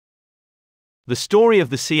The story of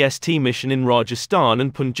the CST mission in Rajasthan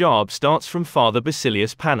and Punjab starts from Father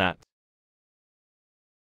Basilius Panat.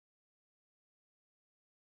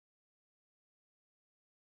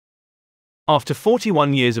 After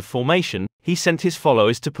 41 years of formation, he sent his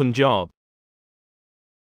followers to Punjab.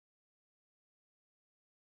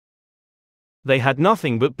 They had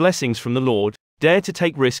nothing but blessings from the Lord, dared to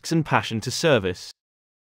take risks and passion to service.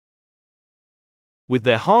 With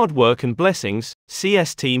their hard work and blessings,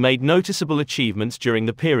 CST made noticeable achievements during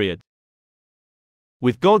the period.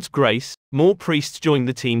 With God's grace, more priests joined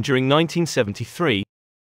the team during 1973.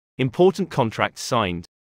 Important contracts signed.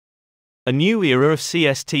 A new era of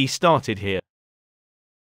CST started here.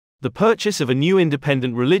 The purchase of a new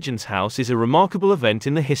independent religions house is a remarkable event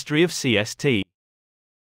in the history of CST.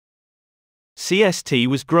 CST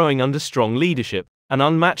was growing under strong leadership, an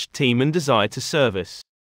unmatched team and desire to service.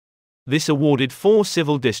 This awarded 4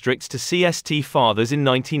 civil districts to CST fathers in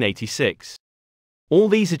 1986. All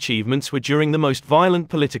these achievements were during the most violent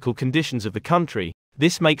political conditions of the country.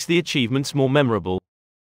 This makes the achievements more memorable.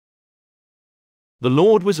 The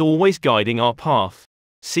Lord was always guiding our path.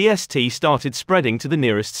 CST started spreading to the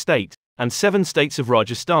nearest state, and 7 states of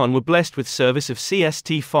Rajasthan were blessed with service of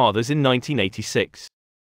CST fathers in 1986.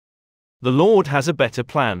 The Lord has a better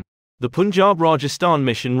plan. The Punjab Rajasthan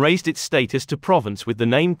mission raised its status to province with the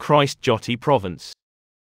name Christ Jyoti Province.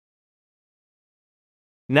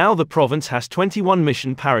 Now the province has 21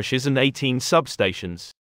 mission parishes and 18 substations.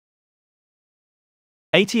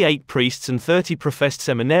 88 priests and 30 professed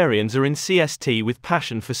seminarians are in CST with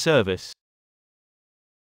passion for service.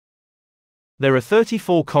 There are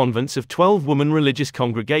 34 convents of 12 women religious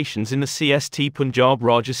congregations in the CST Punjab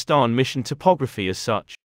Rajasthan mission topography as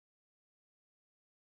such.